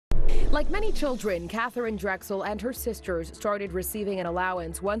Like many children, Katherine Drexel and her sisters started receiving an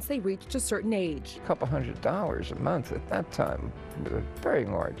allowance once they reached a certain age. A couple $100s a month at that time was a very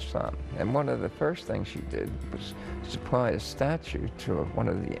large sum. And one of the first things she did was supply a statue to one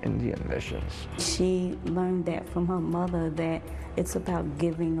of the Indian missions. She learned that from her mother, that it's about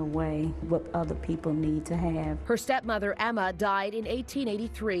giving away what other people need to have. Her stepmother, Emma, died in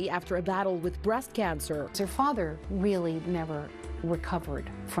 1883 after a battle with breast cancer. Her father really never recovered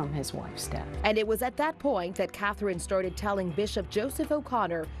from his wife's death. And it was at that point that Katherine started telling Bishop Joseph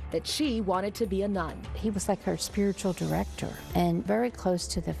O'Connor that she wanted to be a nun. He was like her spiritual director and very close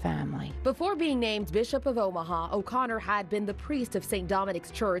to the family. Before being named Bishop of Omaha, O'Connor had been the priest of St. Dominic's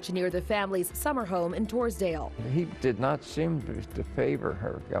Church near the family's summer home in Torresdale. He did not seem to favor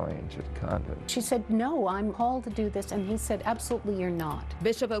her going into the convent. She said, "No, I'm called to do this," and he said, "Absolutely, you're not."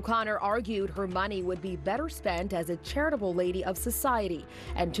 Bishop O'Connor argued her money would be better spent as a charitable lady of society.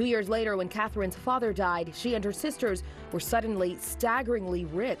 And 2 years later, when Katherine's father died, she and her sisters were suddenly staggeringly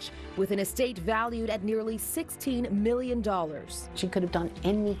rich, with an estate valued at nearly $16 million. She could have done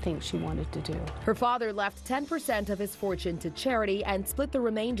anything she wanted to do. Her father left 10% of his fortune to charity and split the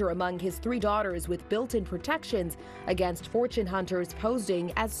remainder among his 3 daughters with built-in protections against fortune hunters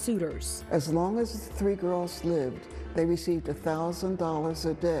posing as suitors. As long as the 3 girls lived, they received $1,000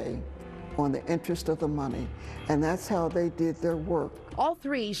 a day on the interest of the money, and that's how they did their work. All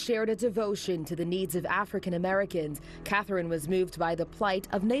 3 shared a devotion to the needs of African Americans. Katherine was moved by the plight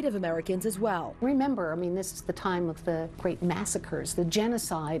of Native Americans as well. Remember, I mean, this is the time of the great massacres, the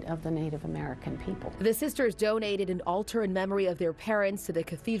genocide of the Native American people. The sisters donated an altar in memory of their parents to the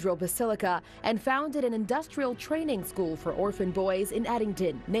Cathedral Basilica and founded an industrial training school for orphan boys in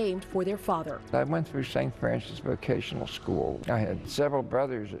Eddington, named for their father. I went through St. Francis Vocational School. I had several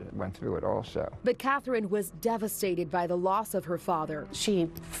brothers that went through it also. But Katherine was devastated by the loss of her father. She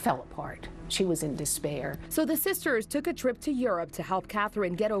fell apart. She was in despair. So the sisters took a trip to Europe to help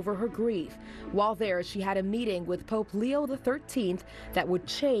Katherine get over her grief. While there, she had a meeting with Pope Leo XIII that would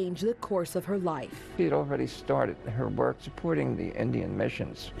change the course of her life. She had already started her work supporting the Indian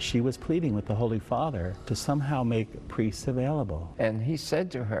missions. She was pleading with the Holy Father to somehow make priests available. And he said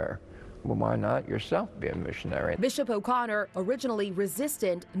to her, "Well, why not yourself be a missionary?" Bishop O'Connor, originally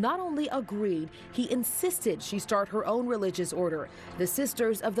resistant, not only agreed, he insisted she start her own religious order, the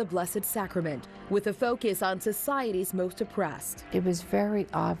Sisters of the Blessed Sacrament, with a focus on society's most oppressed. It was very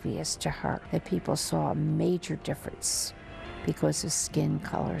obvious to her that people saw a major difference because of skin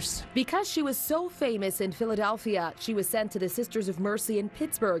colors. Because she was so famous in Philadelphia, she was sent to the Sisters of Mercy in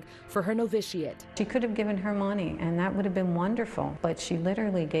Pittsburgh for her novitiate. She could have given her money, and that would have been wonderful, but she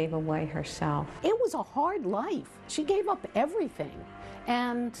literally gave away herself. It was a hard life. She gave up everything,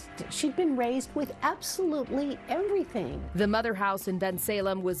 and she'd been raised with absolutely everything. The Mother House in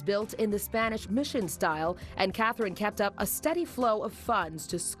Bensalem was built in the Spanish mission style, and Katherine kept up a steady flow of funds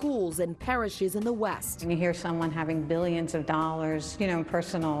to schools and parishes in the West. When you hear someone having billions of dollars, in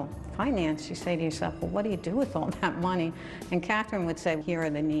personal finance, you say to yourself, well, what do you do with all that money? And Katherine would say, here are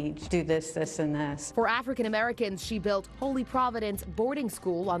the needs. Do this, this, and this. For African Americans, she built Holy Providence boarding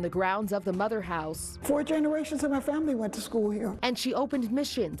school on the grounds of the Mother House. 4 generations of my family went to school here. And she opened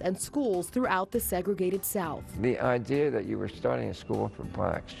missions and schools throughout the segregated South. The idea that you were starting a school for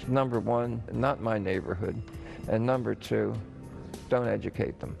blacks, number 1, not my neighborhood, and number 2, don't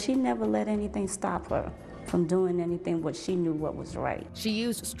educate them. She never let anything stop her from doing anything what she knew what was right. She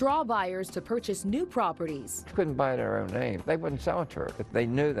used straw buyers to purchase new properties. She couldn't buy it in her own name. They wouldn't sell it to her if they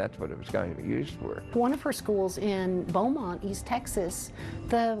knew that's what it was going to be used for. One of her schools in Beaumont, East Texas,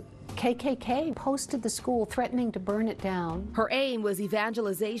 the KKK posted the school threatening to burn it down. Her aim was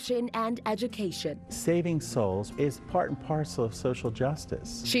evangelization and education. Saving souls is part and parcel of social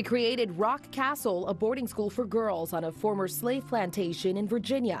justice. She created Rock Castle, a boarding school for girls on a former slave plantation in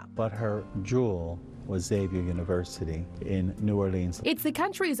Virginia. But her jewel was Xavier University in New Orleans. It's the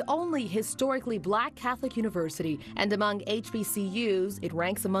country's only historically black Catholic university, and among HBCUs, it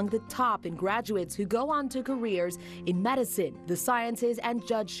ranks among the top in graduates who go on to careers in medicine, the sciences, and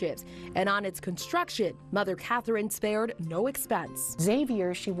judgeships. And on its construction, Mother Katherine spared no expense.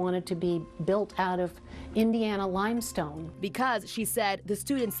 Xavier, she wanted to be built out of Indiana limestone. Because, she said, the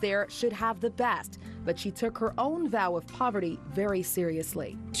students there should have the best, but she took her own vow of poverty very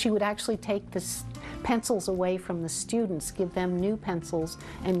seriously. She would actually take the pencils away from the students, give them new pencils,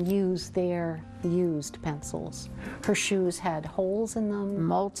 and use their used pencils. Her shoes had holes in them.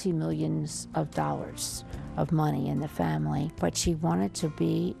 Multi-millions of dollars of money in the family, but she wanted to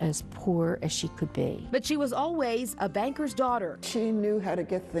be as poor as she could be. But she was always a banker's daughter. She knew how to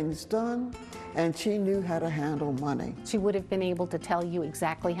get things done, and she knew how to handle money. She would have been able to tell you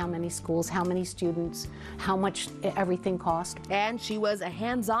exactly how many schools, how many students, how much everything cost. And she was a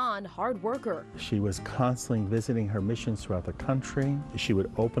hands-on hard worker. She was constantly visiting her missions throughout the country. She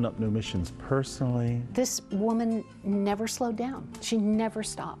would open up new missions personally. This woman never slowed down. She never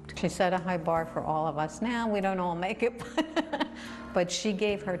stopped. She set a high bar for all of us. Now we don't all make it, but she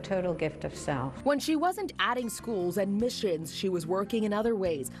gave her total gift of self. When she wasn't adding schools and missions, she was working in other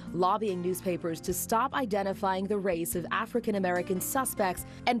ways, lobbying newspapers to stop identifying the race of African-American suspects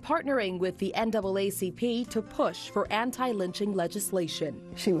and partnering with the NAACP to push for anti-lynching legislation.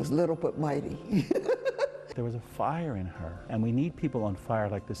 She was little but mighty. There was a fire in her, and we need people on fire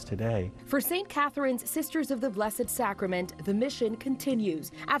like this today. For St. Catherine's Sisters of the Blessed Sacrament, the mission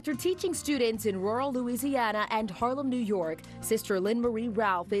continues. After teaching students in rural Louisiana and Harlem, New York, Sister Lynn Marie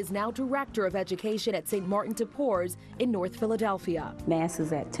Ralph is now Director of Education at St. Martin de Porres in North Philadelphia. Mass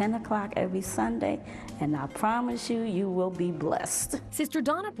is at 10 o'clock every Sunday, and I promise you, you will be blessed. Sister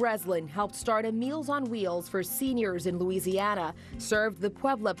Donna Breslin helped start a Meals on Wheels for seniors in Louisiana, served the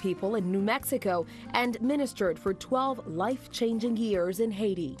Puebla people in New Mexico, and ministered for 12 life-changing years in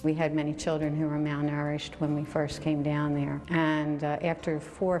Haiti. We had many children who were malnourished when we first came down there. And after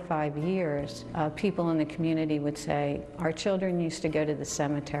 4 or 5 years, people in the community would say, our children used to go to the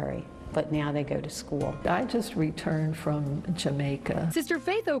cemetery, but now they go to school. I just returned from Jamaica. Sister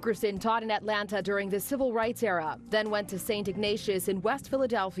Faith Okerson taught in Atlanta during the Civil Rights era, then went to St. Ignatius in West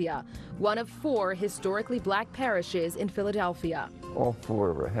Philadelphia, one of 4 historically black parishes in Philadelphia. All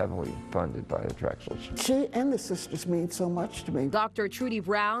 4 were heavily funded by the Drexels. She and the sisters mean so much to me. Dr. Trudy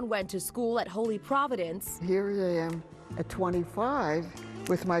Brown went to school at Holy Providence. Here I am at 25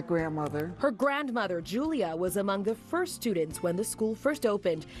 with my grandmother. Her grandmother, Julia, was among the first students when the school first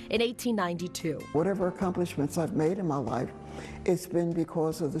opened in 1892. Whatever accomplishments I've made in my life, it's been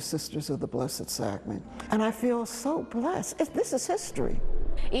because of the Sisters of the Blessed Sacrament. And I feel so blessed. This is history.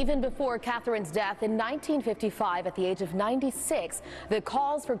 Even before Catherine's death in 1955 at the age of 96, the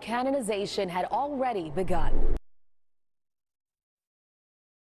calls for canonization had already begun.